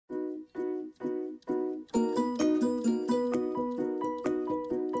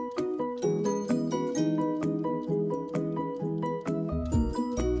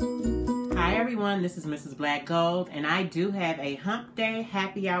everyone, this is Mrs. Black Gold, and I do have a Hump Day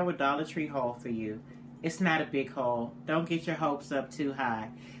Happy Hour Dollar Tree haul for you. It's not a big haul. Don't get your hopes up too high.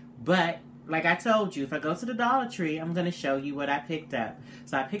 But, like I told you, if I go to the Dollar Tree, I'm going to show you what I picked up.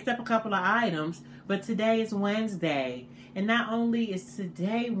 So I picked up a couple of items, but today is Wednesday. And not only is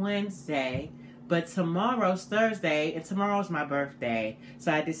today Wednesday, but tomorrow's Thursday, and tomorrow's my birthday.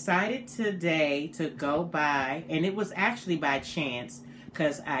 So I decided today to go by, and it was actually by chance,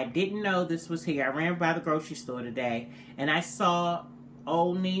 because I didn't know this was here. I ran by the grocery store today, and I saw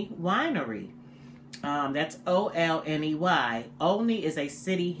Olney Winery. That's O-L-N-E-Y. Olney is a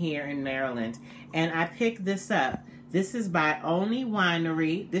city here in Maryland, and I picked this up. This is by Olney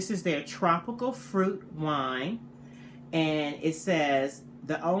Winery. This is their tropical fruit wine, and it says,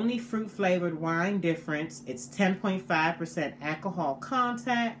 the only fruit-flavored wine difference, it's 10.5% alcohol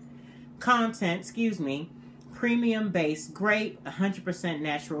content, premium-based grape, 100%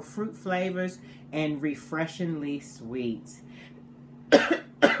 natural fruit flavors, and refreshingly sweet.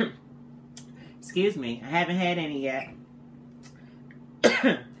 Excuse me, I haven't had any yet.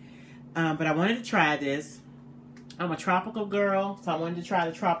 But I wanted to try this. I'm a tropical girl, so I wanted to try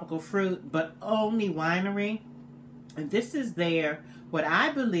the tropical fruit, but Olney Winery. And this is what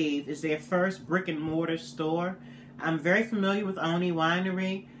I believe is their first brick and mortar store. I'm very familiar with Olney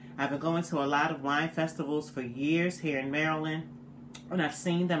Winery. I've been going to a lot of wine festivals for years here in Maryland, and I've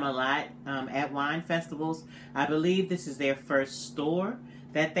seen them a lot at wine festivals. I believe this is their first store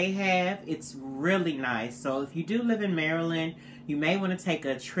that they have. It's really nice. So if you do live in Maryland, you may want to take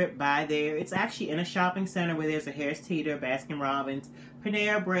a trip by there. It's actually in a shopping center where there's a Harris Teeter, Baskin Robbins,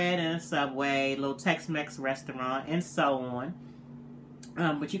 Panera Bread, and a Subway, little Tex-Mex restaurant, and so on.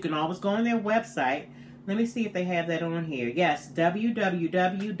 But you can always go on their website. Let me see if they have that on here. Yes,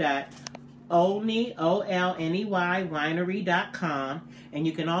 www.olneywinery.com, and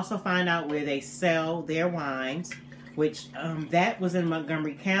you can also find out where they sell their wines, which that was in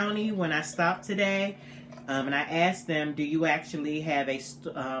Montgomery County when I stopped today. And I asked them, do you actually have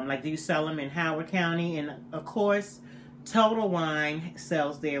do you sell them in Howard County? And of course, Total Wine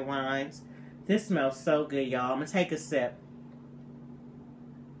sells their wines. This smells so good, y'all. I'm going to take a sip.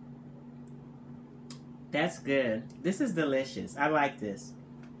 That's good. This is delicious. I like this.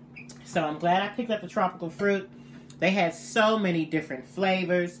 So I'm glad I picked up the tropical fruit. They had so many different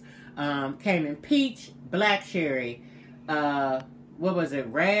flavors. Came in peach, black cherry,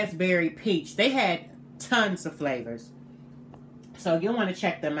 raspberry peach. They had tons of flavors. So you'll want to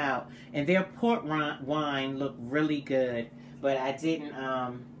check them out. And their port wine looked really good, but I didn't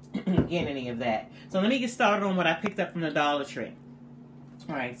get any of that. So let me get started on what I picked up from the Dollar Tree.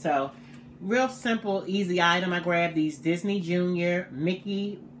 All right, so real simple, easy item. I grabbed these Disney Junior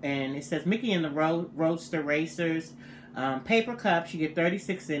Mickey, and it says Mickey and the Roadster Racers. Paper cups. You get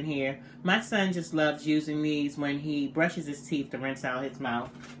 36 in here. My son just loves using these when he brushes his teeth to rinse out his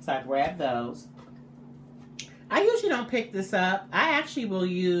mouth. So I grabbed those. I usually don't pick this up. I actually will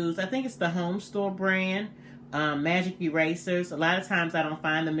use, I think it's the Home Store brand, magic erasers. A lot of times I don't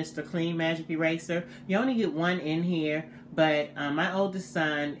find the Mr. Clean magic eraser. You only get one in here, but my oldest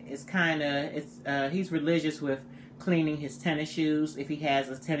son is he's religious with cleaning his tennis shoes if he has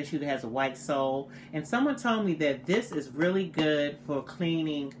a tennis shoe that has a white sole. And someone told me that this is really good for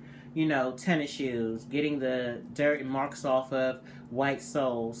cleaning, tennis shoes, getting the dirt and marks off of white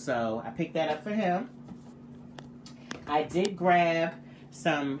soles. So I picked that up for him. I did grab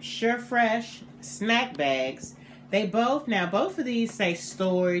some SureFresh snack bags. Both of these say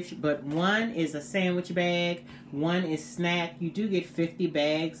storage, but one is a sandwich bag, one is snack. You do get 50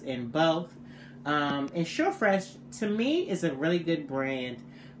 bags in both. And SureFresh, to me, is a really good brand.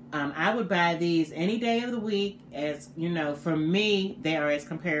 I would buy these any day of the week. As for me, they are as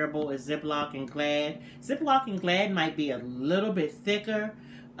comparable as Ziploc and Glad. Ziploc and Glad might be a little bit thicker,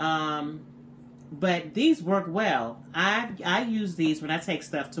 but these work well. I use these when I take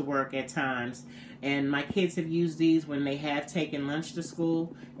stuff to work at times, and my kids have used these when they have taken lunch to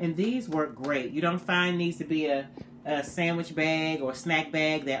school, and these work great. You don't find these to be a sandwich bag or snack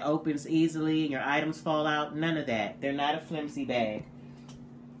bag that opens easily and your items fall out. None of that. They're not a flimsy bag.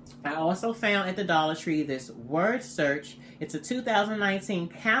 I also found at the Dollar Tree this word search. It's a 2019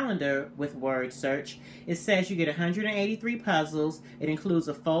 calendar with word search. It says you get 183 puzzles. It includes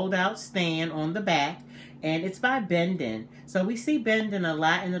a fold-out stand on the back, and it's by Bendon. So we see Bendon a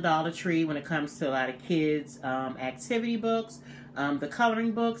lot in the Dollar Tree when it comes to a lot of kids' activity books, the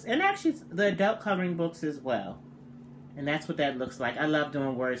coloring books, and actually the adult coloring books as well. And that's what that looks like. I love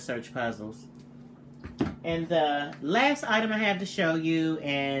doing word search puzzles. And the last item I have to show you,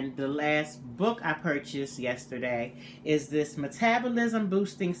 and the last book I purchased yesterday, is this Metabolism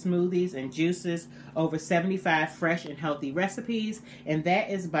Boosting Smoothies and Juices, over 75 fresh and healthy recipes. And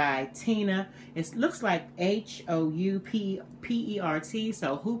that is by Tina. It looks like Houpert,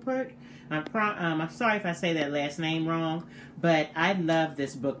 so Houpert. I'm sorry if I say that last name wrong, but I love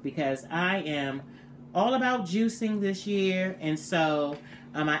this book because I am all about juicing this year. And so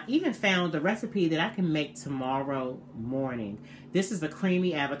I even found a recipe that I can make tomorrow morning. This is a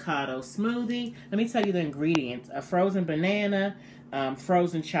creamy avocado smoothie. Let me tell you the ingredients. A frozen banana,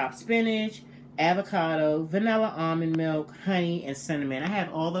 frozen chopped spinach, avocado, vanilla almond milk, honey, and cinnamon. I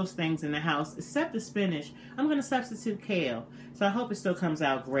have all those things in the house except the spinach. I'm going to substitute kale. So I hope it still comes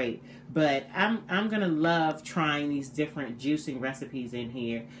out great. But I'm going to love trying these different juicing recipes in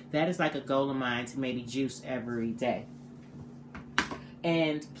here. That is like a goal of mine, to maybe juice every day.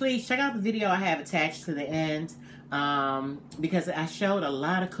 And please check out the video I have attached to the end, because I showed a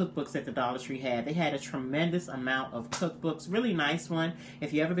lot of cookbooks that the Dollar Tree had. They had a tremendous amount of cookbooks. Really nice one.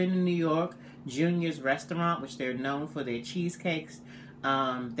 If you've ever been to New York, Junior's Restaurant, which they're known for their cheesecakes,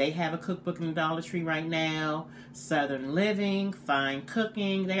 they have a cookbook in the Dollar Tree right now. Southern Living, Fine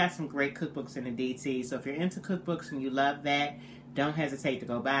Cooking. They got some great cookbooks in the DT. So if you're into cookbooks and you love that, don't hesitate to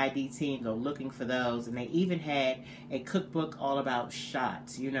go buy DT and go looking for those. And they even had a cookbook all about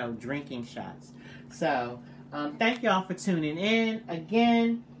shots, you know, drinking shots. So, thank y'all for tuning in.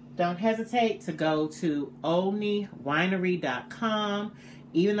 Again, don't hesitate to go to olneywinery.com.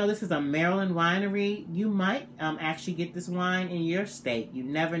 Even though this is a Maryland winery, you might actually get this wine in your state. You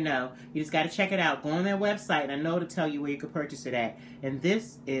never know. You just got to check it out. Go on their website, and I know to tell you where you can purchase it at. And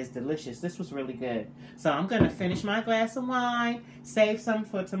this is delicious. This was really good. So I'm going to finish my glass of wine, save some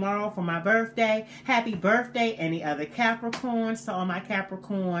for tomorrow for my birthday. Happy birthday, any other Capricorns, to all my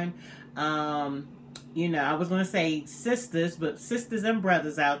Capricorn you know, I was going to say sisters, but sisters and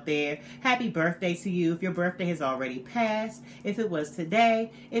brothers out there, happy birthday to you. If your birthday has already passed, if it was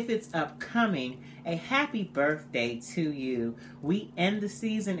today, if it's upcoming, a happy birthday to you. We end the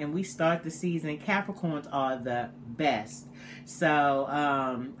season and we start the season. Capricorns are the best. So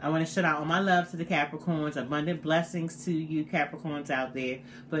I want to shout out all my love to the Capricorns. Abundant blessings to you Capricorns out there.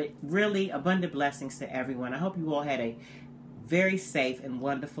 But really, abundant blessings to everyone. I hope you all had a very safe and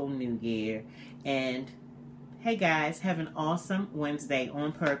wonderful new year. And hey guys, have an awesome Wednesday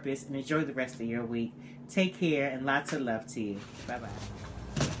on purpose and enjoy the rest of your week. Take care and lots of love to you. Bye-bye.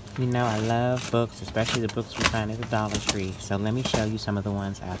 You know I love books, especially the books we find at the Dollar Tree. So let me show you some of the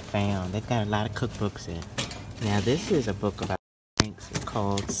ones I found. They've got a lot of cookbooks in. Now this is a book about drinks. It's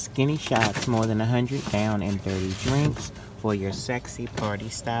called Skinny Shots, More Than 100 Down and Dirty Drinks for Your Sexy Party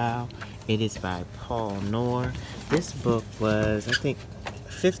Style. It is by Paul Knorr. This book was, I think,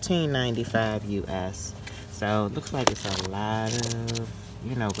 $15.95 US. So it looks like it's a lot of,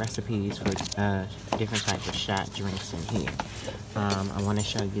 you know, recipes for different types of shot drinks in here. I want to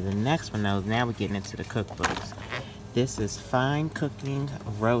show you the next one though. Now we're getting into the cookbooks. This is Fine Cooking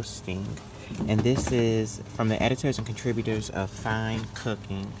Roasting. And this is from the editors and contributors of Fine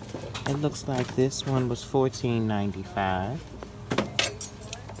Cooking. It looks like this one was $14.95.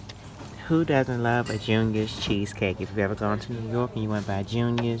 Who doesn't love a Junior's cheesecake? If you've ever gone to New York and you went by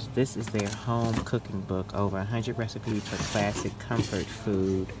Junior's, this is their home cooking book. Over 100 recipes for classic comfort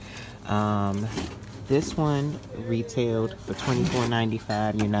food. This one retailed for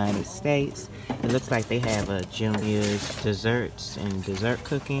 $24.95 United States. It looks like they have a Junior's desserts and dessert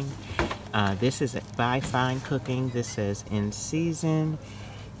cooking. This is by Fine Cooking. This says in season.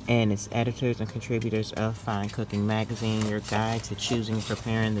 And it's editors and contributors of Fine Cooking Magazine, your guide to choosing and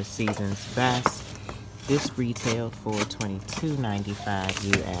preparing the season's best. This retailed for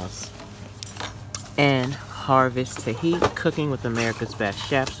 $22.95 US. And Harvest to Heat, Cooking with America's Best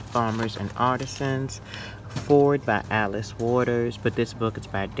Chefs, Farmers, and Artisans. Forward by Alice Waters, but this book is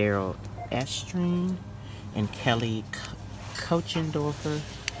by Daryl Estreen and Kelly Kochendorfer.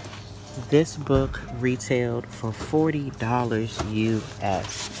 This book retailed for $40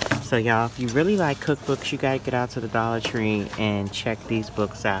 US. So y'all, if you really like cookbooks, you gotta get out to the Dollar Tree and check these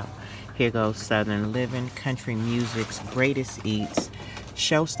books out. Here goes Southern Living, Country Music's Greatest Eats,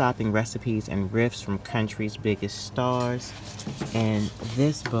 Show-Stopping Recipes and Riffs from Country's Biggest Stars. And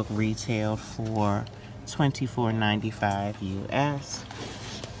this book retailed for $24.95 US.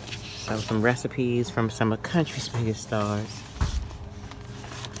 So some recipes from some of Country's biggest stars.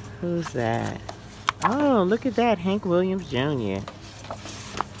 Who's that? Oh, look at that, Hank Williams Jr.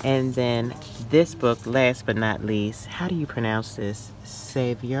 And then this book, last but not least, how do you pronounce this?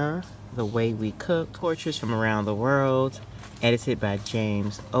 Savior, The Way We Cook, Portraits from Around the World. Edited by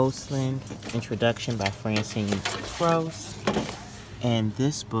James Oslin. Introduction by Francine Cross. And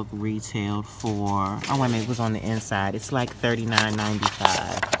this book retailed for, oh wait a minute, it was on the inside. It's like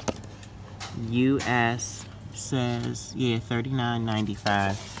 $39.95. US says, yeah,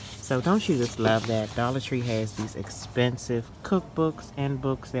 $39.95. So don't you just love that? Dollar Tree has these expensive cookbooks and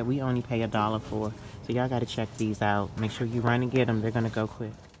books that we only pay $1 for. So y'all got to check these out. Make sure you run and get them. They're going to go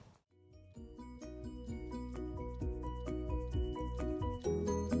quick.